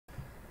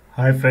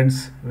Hi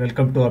friends,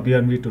 welcome to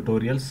Abhiyanvi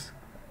tutorials.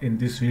 In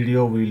this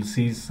video we will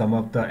see some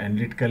of the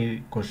analytical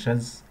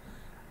questions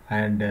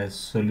and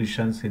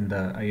solutions in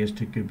the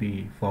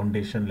ISTQB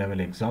Foundation level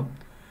exam.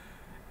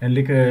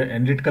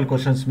 Analytical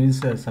questions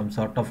means some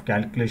sort of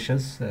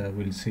calculations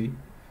we'll see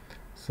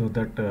so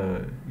that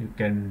you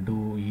can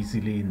do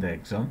easily in the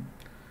exam.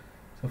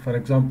 So for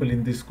example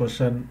in this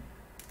question,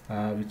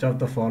 which of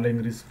the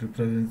following risk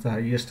represents the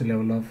highest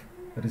level of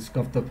risk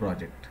of the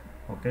project?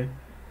 Okay.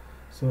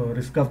 So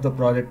risk of the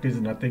project is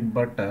nothing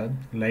but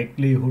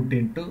likelihood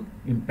into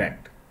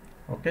impact.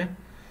 Okay.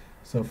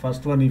 So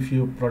first one, if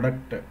you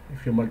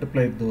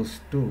multiply those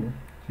two,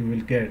 you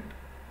will get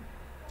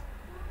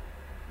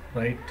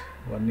right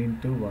 1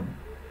 into 1.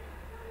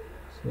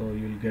 So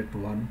you will get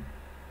 1.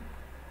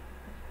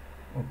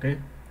 Okay.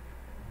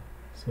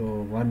 So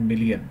 1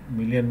 million.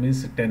 Million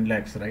means 10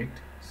 lakhs, right?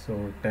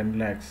 So 10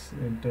 lakhs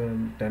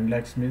into 10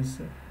 lakhs means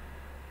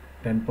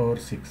 10 power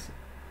 6,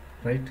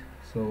 right?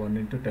 So 1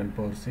 into 10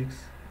 power 6.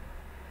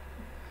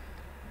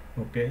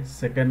 Okay,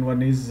 second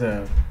one is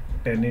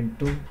 10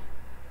 into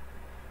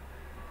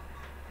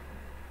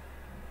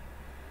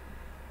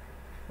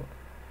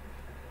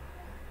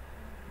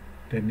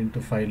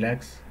 5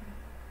 lakhs.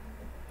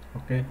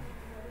 Okay,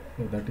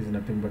 so that is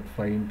nothing but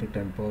 5 into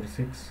 10 power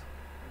 6.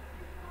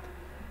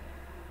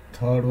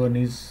 Third one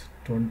is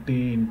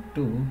 20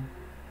 into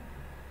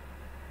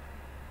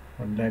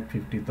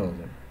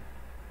 1,50,000,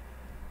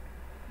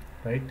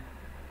 right?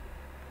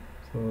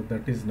 So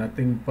that is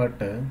nothing but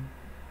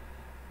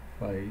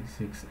 5,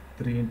 6,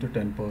 3 into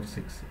 10 power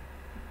 6,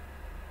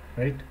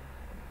 right?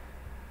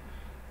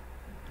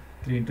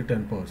 3 into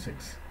 10 power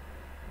 6.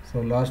 So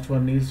last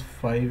one is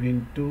 5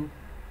 into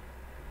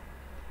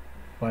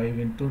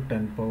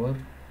 10 power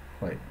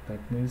 5.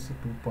 That means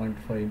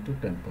 2.5 into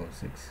 10 power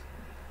 6.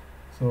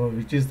 So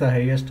which is the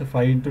highest?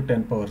 5 into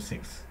 10 power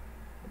 6.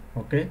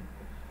 Okay.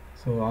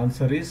 So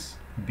answer is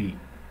B.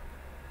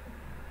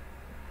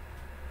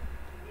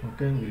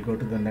 Okay, we'll go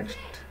to the next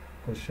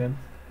question.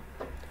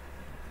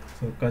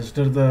 So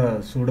consider the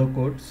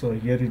pseudocode. So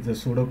here is the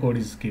pseudocode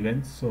is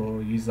given. So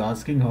he is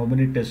asking how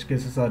many test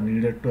cases are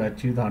needed to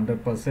achieve the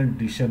 100%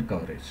 decision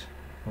coverage.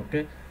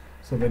 Okay.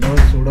 So whenever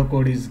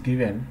pseudocode is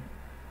given,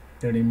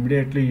 then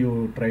immediately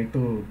you try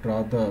to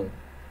draw the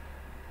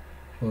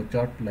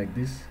flowchart like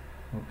this.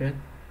 Okay.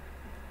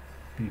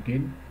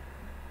 Begin.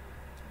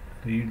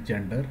 Read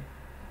gender.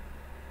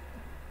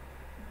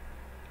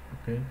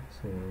 Okay.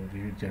 So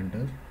read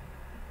gender.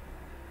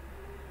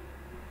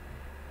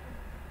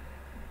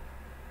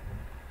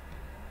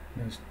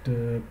 Next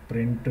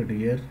printed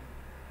here.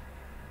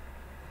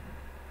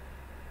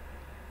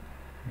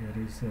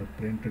 Here is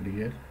printed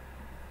here.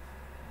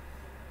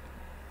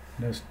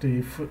 Next,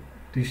 if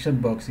decision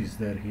box is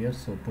there here,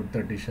 so put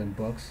the decision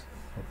box.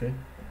 Okay.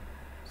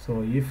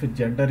 So if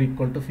gender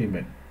equal to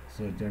female,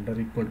 so gender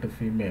equal to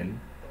female,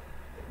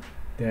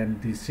 then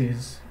this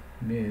is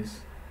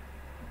Miss.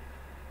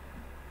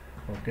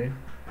 Okay.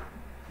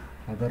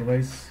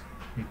 Otherwise,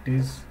 it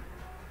is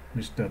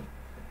Mr.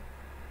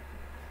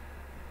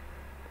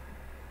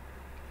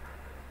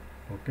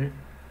 Okay.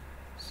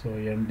 So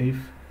end if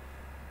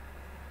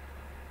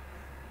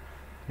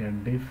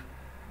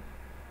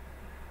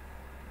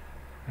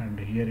and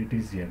here it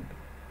is end.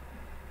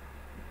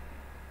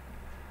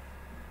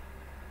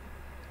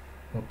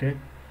 Okay.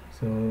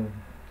 So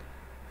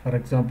for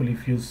example,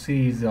 if you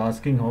see is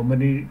asking how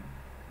many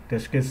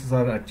test cases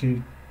are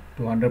achieved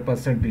to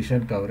 100%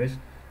 decision coverage.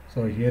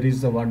 So here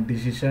is the one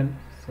decision.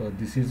 So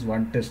this is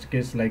one test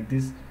case like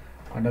this.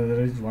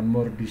 Another is one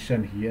more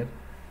decision here.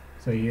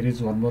 So here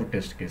is one more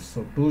test case.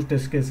 So two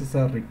test cases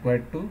are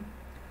required to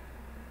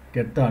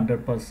get the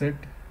 100%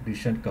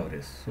 decision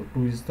coverage. So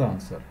 2 is the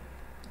answer.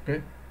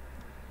 Okay.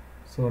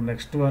 So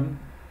next one,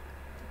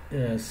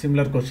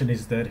 similar question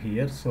is there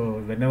here. So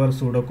whenever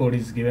pseudocode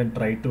is given,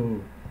 try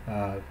to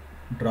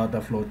draw the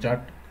flow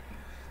chart.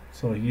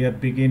 So here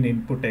begin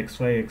input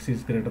xy, x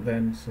is greater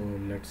than. So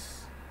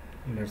let's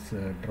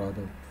draw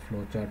the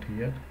flow chart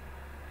here.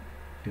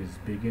 It is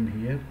begin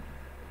here.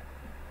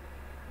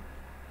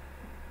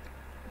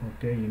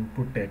 Okay,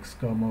 input x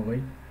comma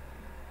y.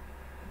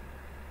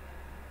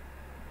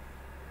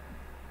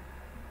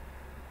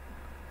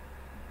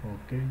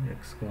 Okay,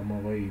 x comma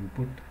y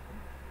input.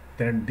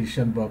 Then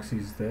decision box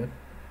is there.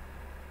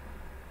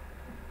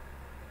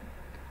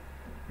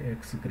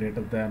 X greater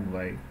than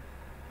y.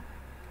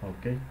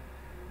 Okay.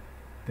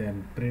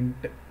 Then print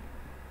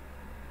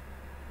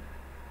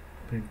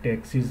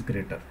x is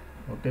greater.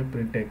 Okay,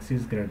 print x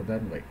is greater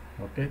than y.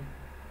 Okay.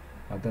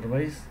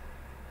 Otherwise,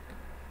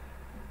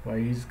 y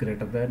is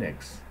greater than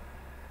x,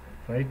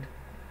 right?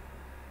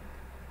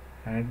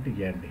 And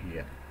end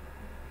here.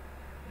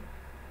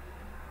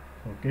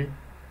 Okay.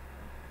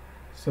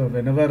 So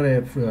whenever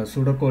a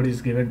pseudocode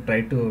is given,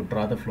 try to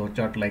draw the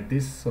flowchart like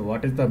this. So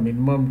what is the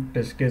minimum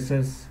test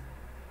cases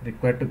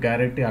required to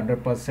guarantee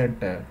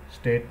 100%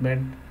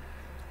 statement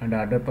and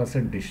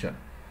 100% decision?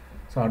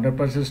 So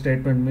 100%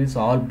 statement means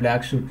all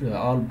blocks should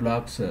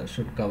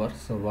cover.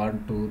 So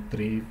 1, 2,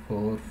 3,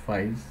 4,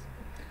 5.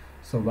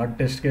 So one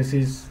test case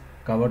is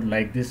covered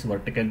like this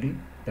vertically,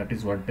 that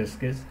is one test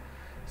case.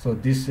 So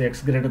this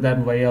x greater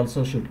than y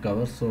also should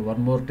cover. So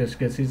one more test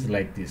case is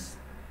like this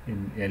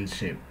in L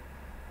shape.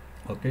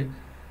 Okay,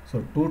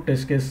 so two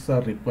test cases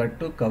are required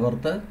to cover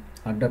the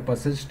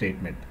 100%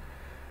 statement.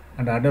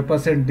 And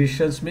 100%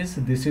 decisions means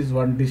this is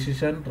one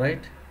decision,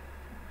 right?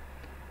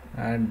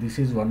 And this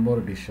is one more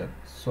decision.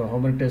 So how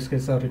many test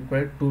cases are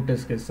required? Two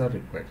test cases are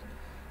required.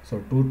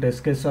 So two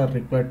test cases are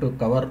required to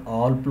cover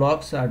all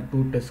blocks, and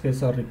two test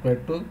cases are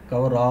required to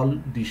cover all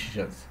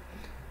decisions.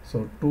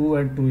 So 2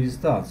 and 2 is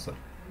the answer.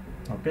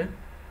 Okay,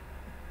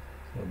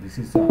 so this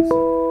is the answer.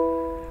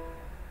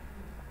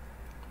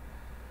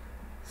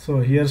 So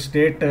here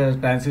state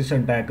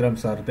transition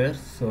diagrams are there.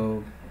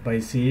 So by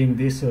seeing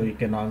this, you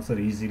can answer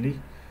easily.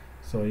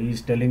 So he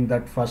is telling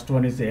that first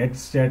one is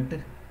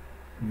xz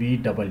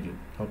vw.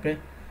 Okay,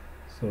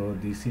 so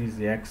this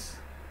is x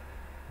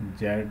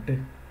z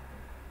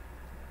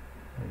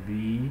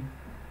v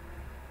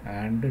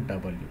and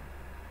w.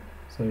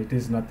 So it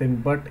is nothing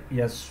but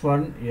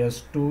s1,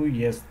 s2,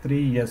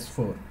 s3,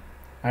 s4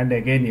 and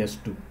again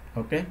s2.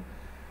 Okay,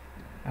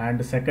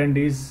 and second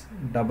is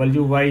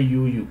wy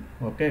uu.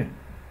 Okay,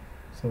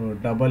 so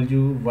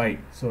wy,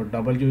 so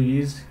w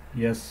is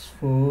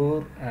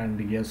s4 and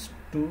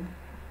s2.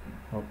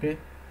 Okay,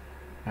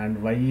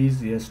 and y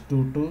is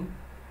s2 to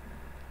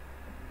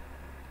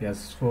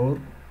s4.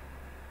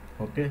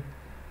 Okay,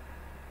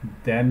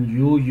 then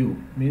uu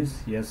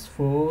means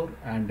s4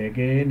 and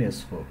again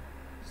s4.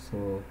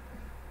 So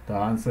the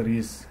answer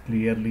is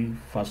clearly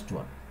first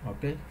one.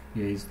 Okay,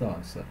 here is the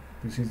answer.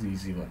 This is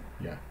easy one.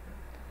 Yeah.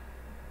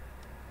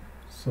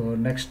 So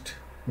next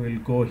we'll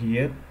go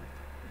here.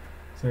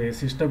 So a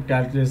system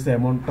calculates the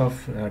amount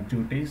of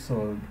duty.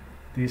 So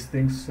these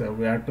things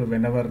we have to,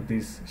 whenever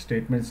these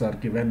statements are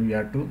given, we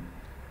have to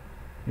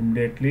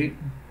immediately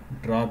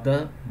draw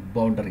the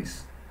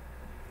boundaries.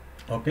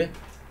 Okay,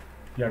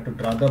 you have to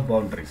draw the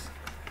boundaries.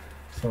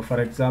 So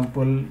for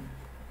example,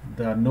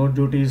 the no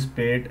duty is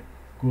paid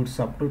goods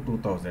up to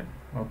 2000.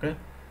 Okay,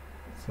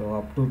 so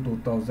up to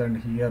 2000,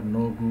 here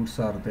no goods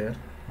are there.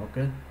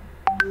 Okay,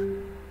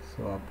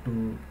 so up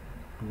to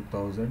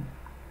 2000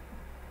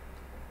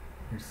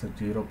 it's a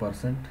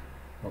 0%.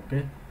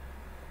 Okay,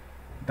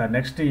 the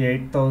next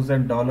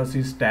 $8,000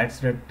 is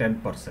tax rate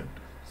 10%.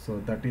 So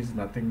that is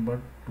nothing but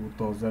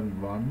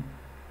 2001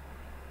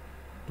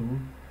 to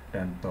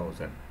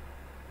 10,000.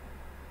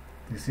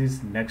 This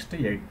is next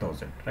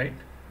 8,000, right?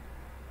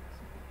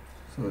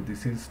 So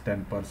this is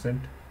 10%,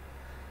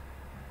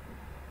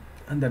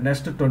 and the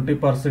next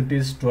 20%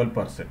 is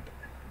 12%.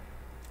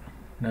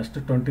 Next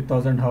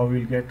 20,000, how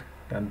we'll get?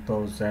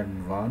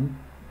 10,001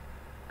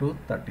 to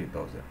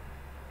 30,000.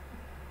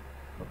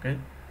 Okay,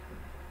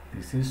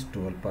 this is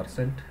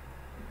 12%,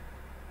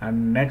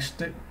 and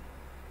next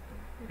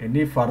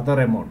any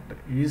further amount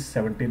is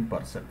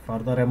 17%.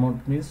 Further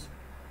amount means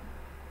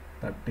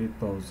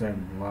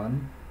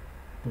 30,001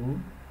 to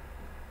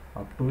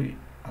up to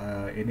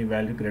any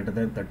value greater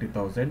than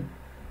 30,000,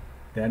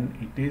 then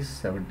it is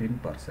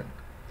 17%.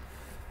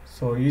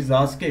 So he is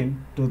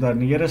asking, to the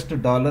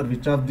nearest dollar,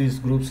 which of these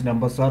groups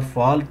numbers are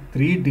fall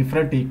three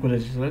different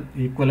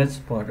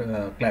equivalence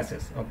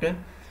classes. Okay,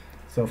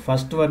 so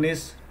first one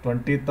is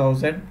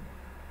 20,000,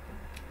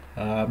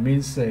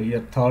 means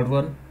here third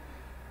one,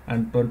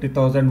 and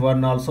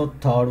 20,001 also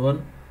third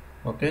one.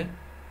 Okay,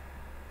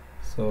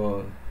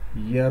 so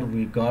here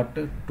we got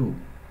 2,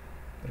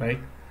 right?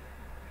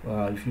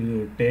 If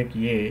you take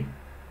A,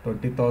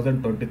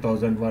 20,000,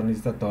 20,001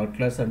 is the third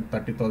class and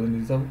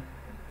 30,000 is the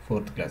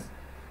fourth class.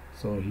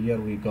 So here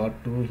we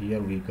got 2,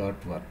 here we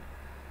got 1.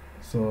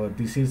 So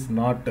this is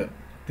not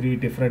three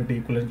different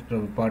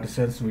equivalent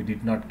partitions we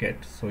did not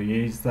get. So A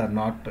is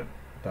not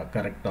the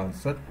correct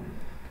answer.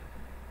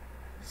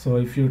 So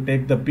if you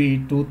take the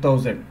B,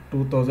 2000,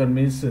 2000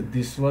 means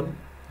this one.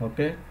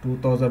 Okay,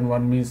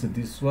 2001 means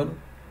this one,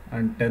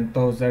 and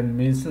 10,000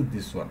 means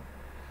this one.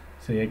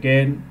 So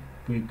again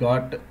we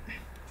got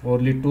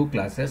only 2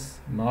 classes,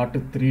 not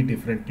 3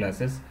 different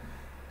classes.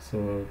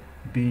 So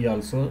B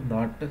also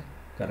not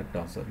correct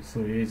answer.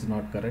 So A is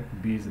not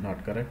correct, B is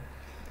not correct.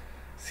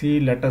 C,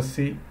 let us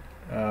see.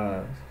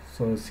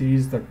 So C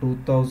is the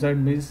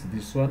 2000 means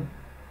this one.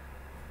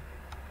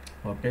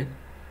 Okay,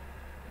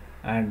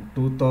 and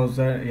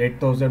 2000,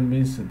 8,000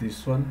 means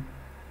this one,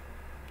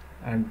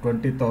 and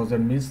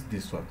 20,000 means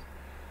this one.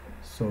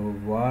 So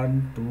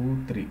 1,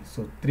 2, 3.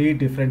 So 3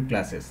 different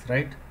classes,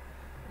 right?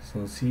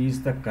 So C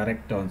is the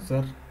correct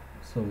answer.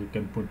 So we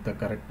can put the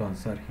correct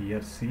answer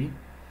here, C.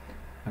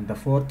 And the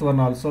fourth one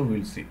also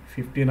we'll see.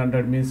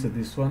 1500 means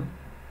this one.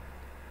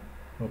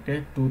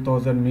 Okay,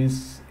 2000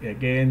 means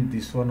again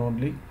this one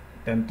only.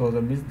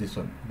 10,000 means this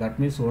one. That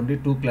means only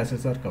 2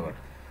 classes are covered.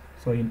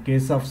 So in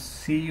case of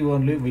C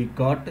only, we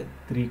got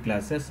 3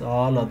 classes.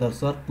 All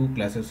others are 2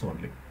 classes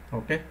only.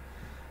 Okay,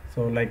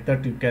 so like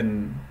that you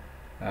can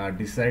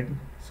decide.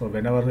 So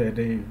whenever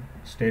any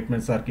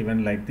statements are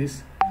given like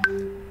this,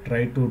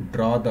 try to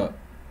draw the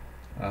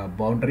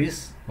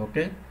boundaries.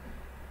 Okay,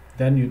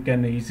 then you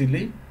can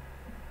easily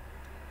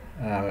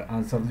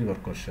answer your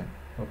question.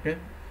 Okay,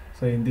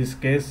 So in this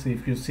case,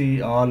 if you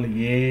see all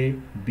A,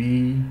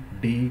 B,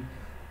 D,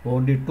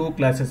 only 2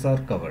 classes are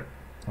covered.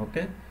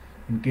 Okay.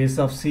 In case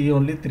of C,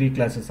 only 3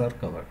 classes are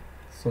covered.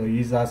 So he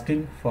is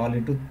asking fall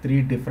into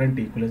 3 different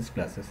equivalence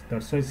classes.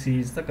 That's why C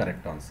is the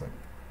correct answer.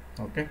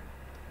 Okay.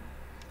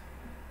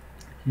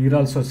 Here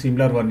also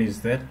similar one is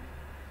there.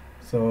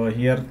 So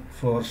here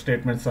 4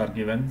 statements are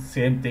given,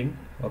 same thing.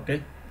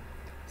 Okay.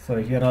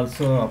 So here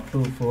also up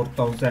to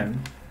 4,000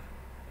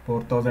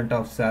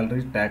 of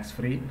salary tax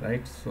free,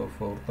 right? So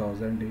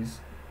 4,000 is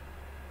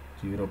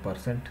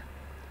 0%.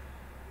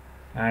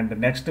 And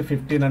next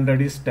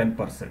 1,500 is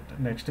 10%.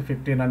 Next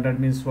 1,500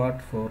 means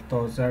what?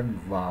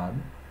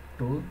 4,001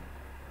 to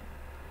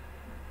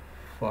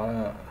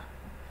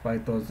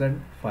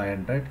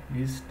 5,500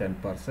 is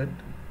 10%.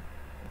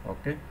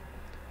 Okay.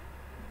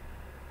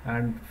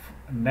 And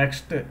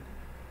next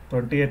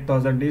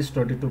 28,000 is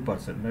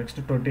 22%. Next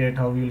 28,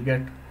 how you will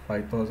get?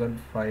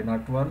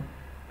 5,501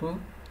 to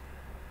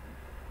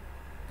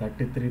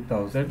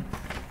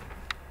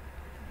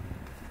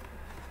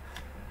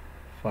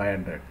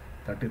 33,500.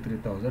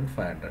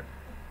 33,500.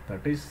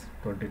 That is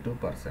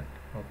 22%.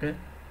 Okay.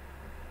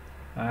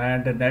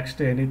 And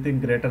next anything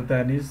greater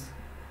than is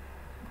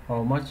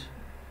how much?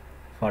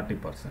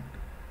 40%.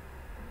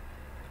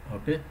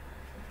 Okay.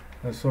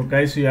 So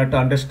guys, you have to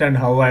understand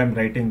how I am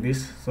writing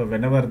this. So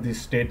whenever these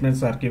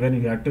statements are given,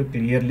 you have to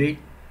clearly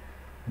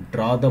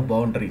draw the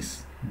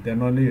boundaries.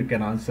 Then only you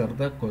can answer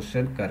the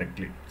question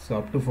correctly. So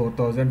up to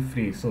 4,000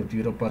 free, so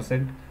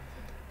 0%.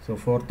 So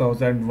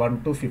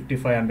 4,001 to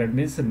 5,500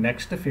 means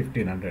next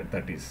 1,500,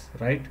 that is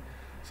right.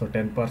 So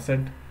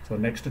 10%. So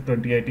next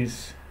 28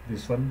 is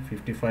this one,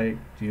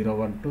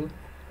 5,501 to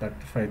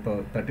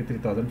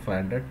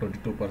 33,500,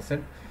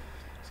 22%.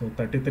 So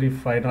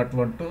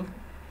 33,501 to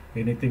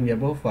anything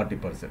above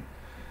 40%.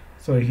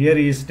 So here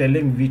he is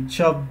telling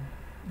which of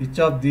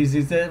these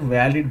is a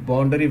valid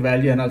boundary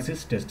value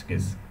analysis test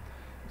case.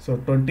 So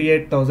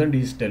 28,000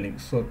 is telling.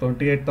 So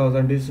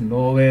 28,000 is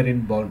nowhere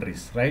in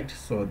boundaries, right?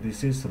 So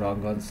this is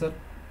wrong answer.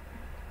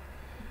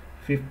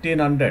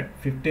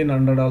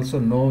 1,500 also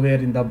nowhere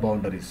in the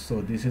boundaries.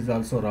 So this is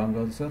also wrong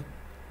answer.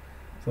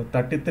 So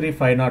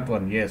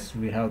 33,501, yes,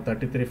 we have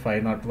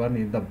 33,501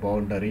 in the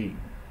boundary.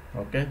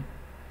 Okay.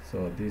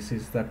 So this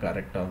is the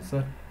correct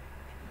answer.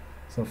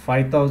 So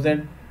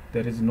 5,000,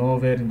 there is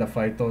nowhere in the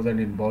 5,000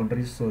 in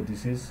boundaries, so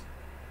this is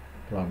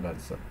wrong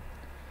answer.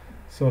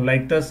 So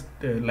like this,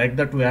 like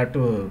that we have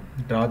to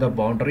draw the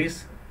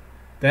boundaries,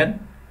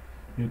 then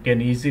you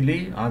can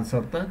easily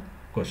answer the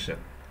question.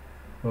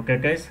 Okay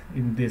guys,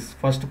 in this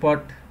first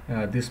part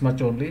this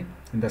much only.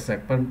 In the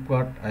second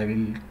part I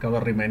will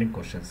cover remaining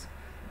questions.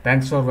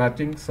 Thanks for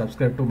watching.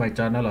 Subscribe to my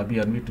channel Abhi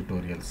Anvi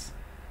Tutorials.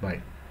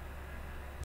 Bye.